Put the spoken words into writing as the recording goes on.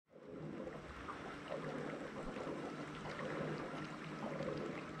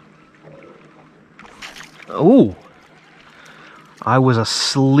Ooh. I was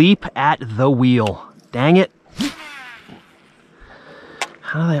asleep at the wheel. Dang it.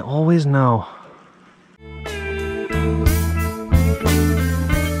 How do they always know?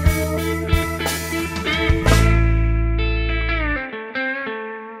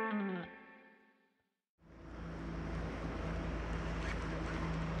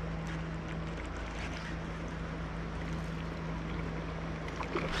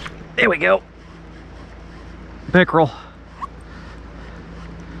 There we go. Pickerel.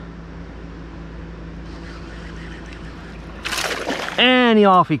 And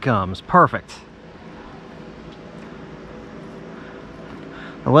off he comes. Perfect.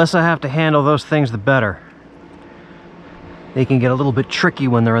 The less I have to handle those things, the better. They can get a little bit tricky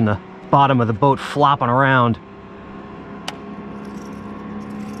when they're in the bottom of the boat flopping around.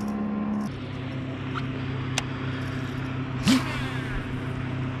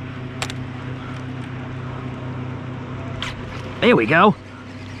 There we go.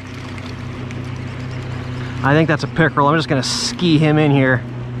 I think that's a pickerel. I'm just gonna ski him in here.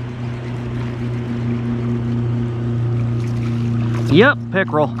 Yep,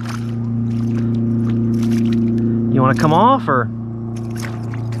 pickerel. You wanna come off or?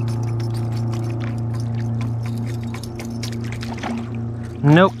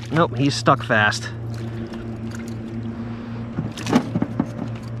 Nope, nope, he's stuck fast.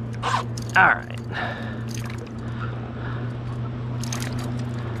 All right.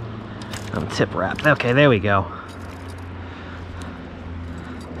 I'm tip wrapped. Okay, there we go.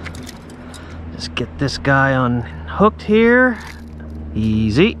 Just get this guy unhooked here.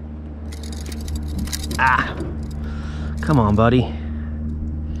 Easy. Ah. Come on, buddy.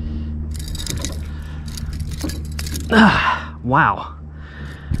 Ah, wow.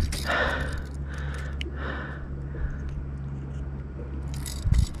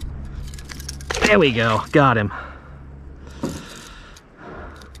 There we go. Got him.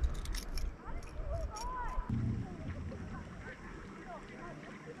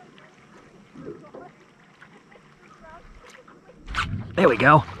 There we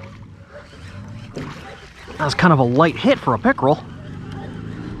go. That was kind of a light hit for a pickerel.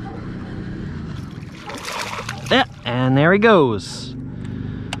 Yeah, and there he goes.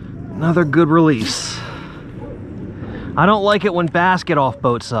 Another good release. I don't like it when bass get off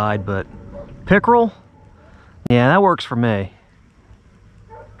boat side, but pickerel, yeah, that works for me.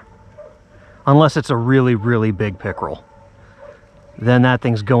 Unless it's a really, really big pickerel. Then that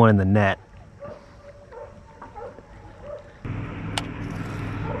thing's going in the net.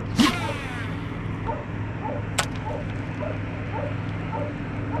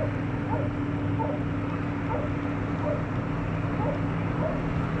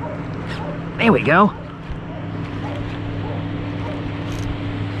 There we go.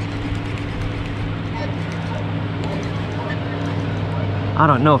 I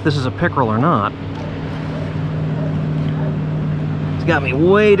don't know if this is a pickerel or not. It's got me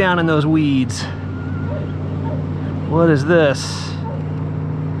way down in those weeds. What is this?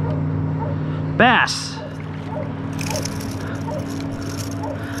 Bass.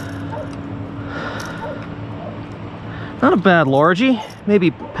 Not a bad largie, maybe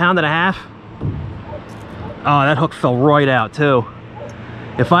a pound and a half. Oh, that hook fell right out too.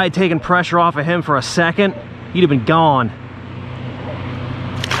 If I had taken pressure off of him for a second, he'd have been gone.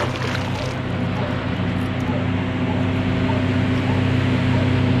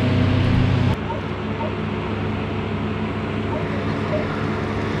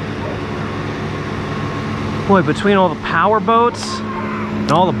 Boy, between all the power boats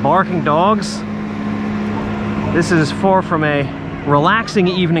and all the barking dogs, this is far from a relaxing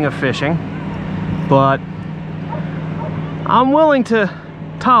evening of fishing, but I'm willing to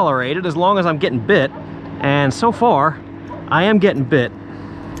tolerate it as long as I'm getting bit, and so far I am getting bit.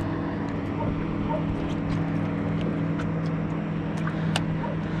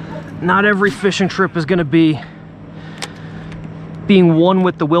 Not every fishing trip is going to be being one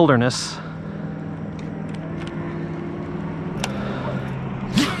with the wilderness.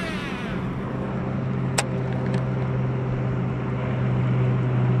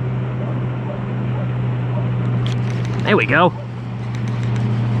 There we go.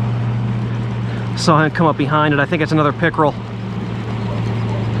 Saw him come up behind it. I think it's another pickerel.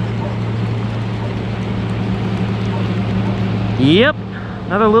 Yep,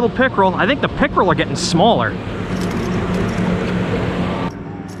 another little pickerel. I think the pickerel are getting smaller.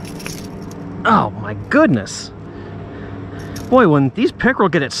 Oh my goodness. Boy, when these pickerel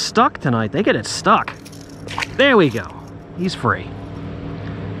get it stuck tonight, they get it stuck. There we go. He's free.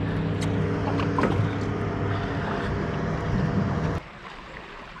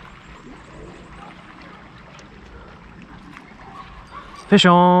 Fish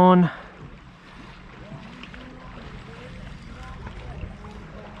on.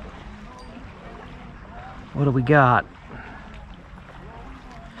 What do we got?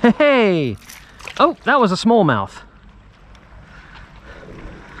 Hey! Oh, that was a smallmouth.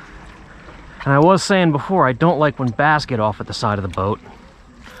 And I was saying before, I don't like when bass get off at the side of the boat,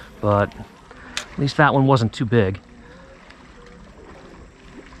 but at least that one wasn't too big.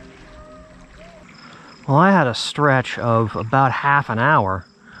 Well, I had a stretch of about half an hour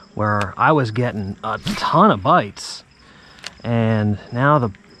where I was getting a ton of bites, and now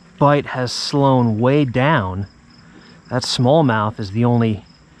the bite has slowed way down. That smallmouth is the only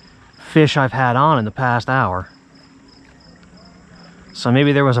fish I've had on in the past hour. So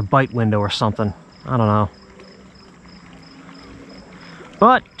maybe there was a bite window or something. I don't know.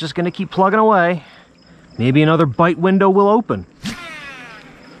 But just gonna keep plugging away. Maybe another bite window will open.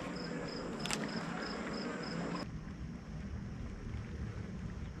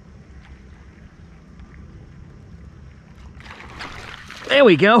 There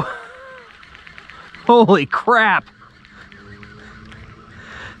we go. Holy crap.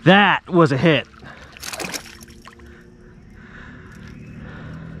 That was a hit.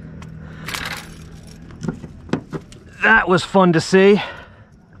 That was fun to see.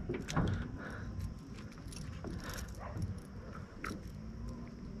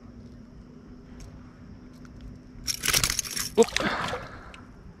 Oop.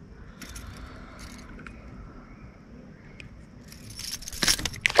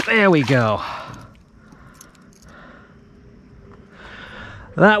 There we go.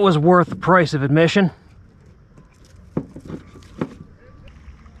 That was worth the price of admission.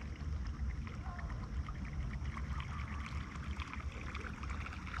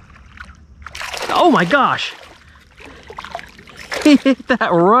 Oh my gosh! He hit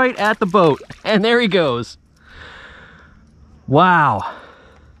that right at the boat, and there he goes. Wow.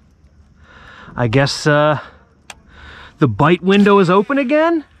 I guess the bite window is open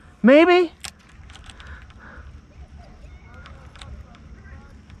again? Maybe?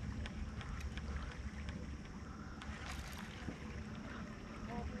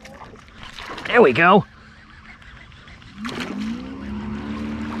 There we go.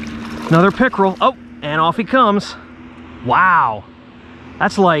 Another pickerel. Oh, and off he comes. Wow.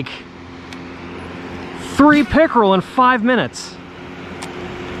 That's like 3 pickerel in 5 minutes.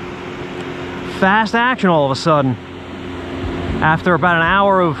 Fast action all of a sudden. After about an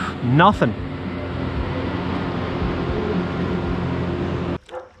hour of nothing.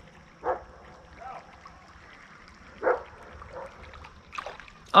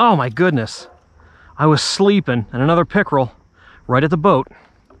 Oh my goodness. I was sleeping and another pickerel right at the boat.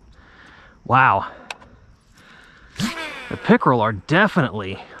 Wow. The pickerel are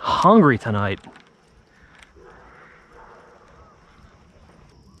definitely hungry tonight.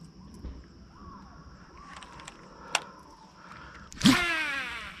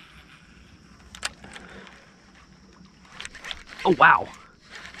 Oh wow.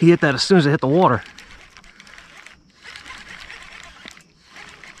 He hit that as soon as it hit the water.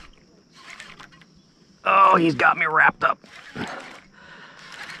 Oh, he's got me wrapped up.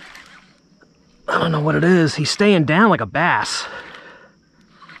 I don't know what it is. He's staying down like a bass.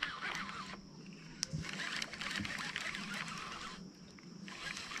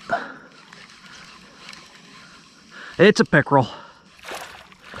 It's a pickerel.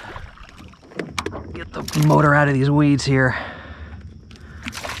 Get the motor out of these weeds here.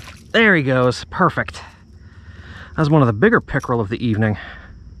 There he goes. Perfect. That was one of the bigger pickerel of the evening.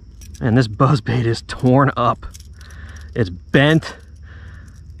 And this buzzbait is torn up. It's bent.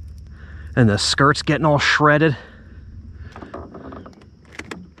 And the skirt's getting all shredded.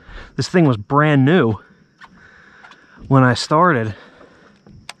 This thing was brand new when I started.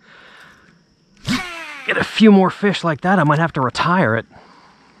 Get a few more fish like that, I might have to retire it.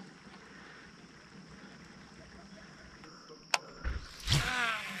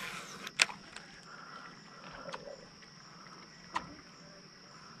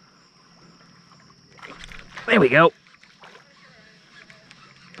 There we go.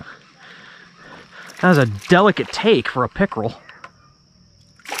 That was a delicate take for a pickerel.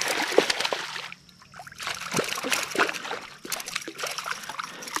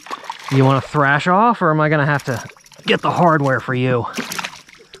 You want to thrash off, or am I going to have to get the hardware for you?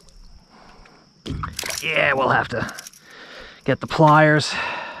 Yeah, we'll have to get the pliers.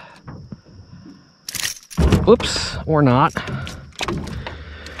 Oops, or not.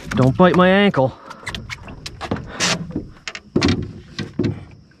 Don't bite my ankle.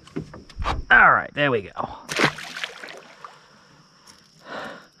 All right, there we go.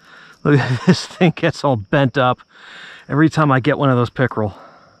 Look at this thing gets all bent up every time I get one of those pickerel.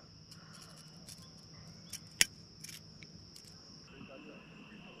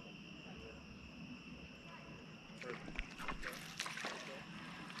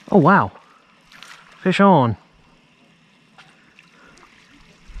 Oh wow, fish on.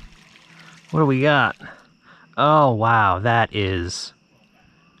 What do we got? Oh wow, that is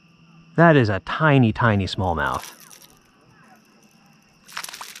a tiny, tiny smallmouth.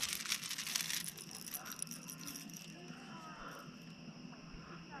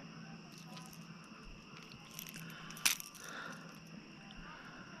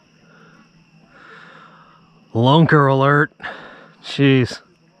 Lunker alert. Jeez.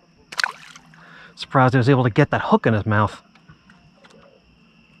 Surprised I was able to get that hook in his mouth.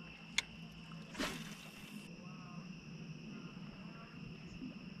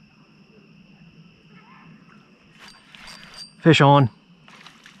 Fish on.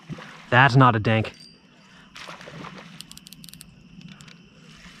 That's not a dink.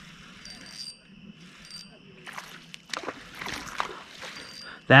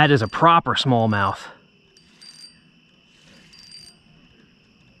 That is a proper smallmouth.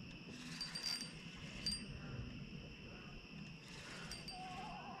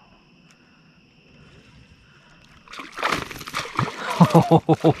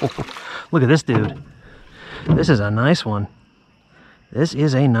 Look at this dude. This is a nice one. This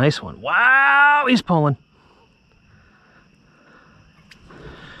is a nice one. Wow, he's pulling.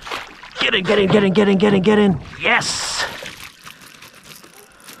 Get in, get in, get in, get in, get in, get in. Yes!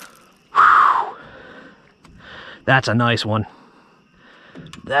 Whew. That's a nice one.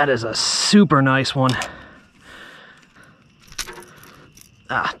 That is a super nice one.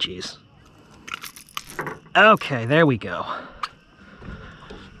 Ah, jeez. Okay, there we go.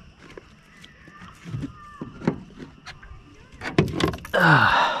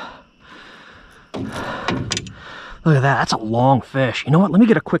 Look at that, that's a long fish. You know what, let me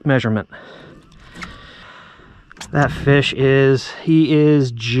get a quick measurement. That fish he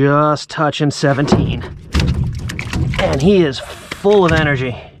is just touching 17. And he is full of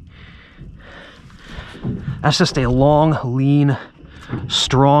energy. That's just a long, lean,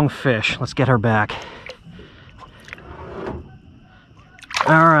 strong fish. Let's get her back.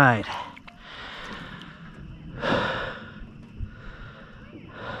 All right.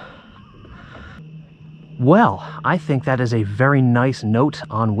 Well, I think that is a very nice note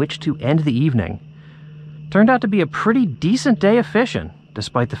on which to end the evening. Turned out to be a pretty decent day of fishing,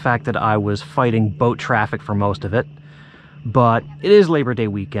 despite the fact that I was fighting boat traffic for most of it. But it is Labor Day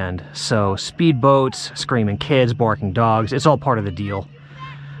weekend, so speedboats, screaming kids, barking dogs, it's all part of the deal.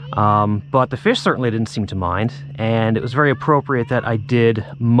 But the fish certainly didn't seem to mind, and it was very appropriate that I did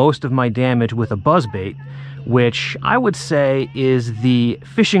most of my damage with a buzzbait, which I would say is the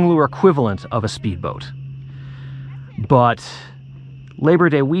fishing lure equivalent of a speedboat. But Labor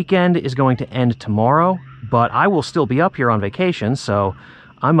Day weekend is going to end tomorrow, but I will still be up here on vacation, so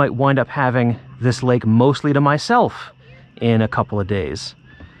I might wind up having this lake mostly to myself in a couple of days.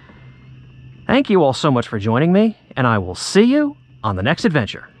 Thank you all so much for joining me, and I will see you on the next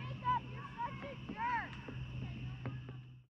adventure.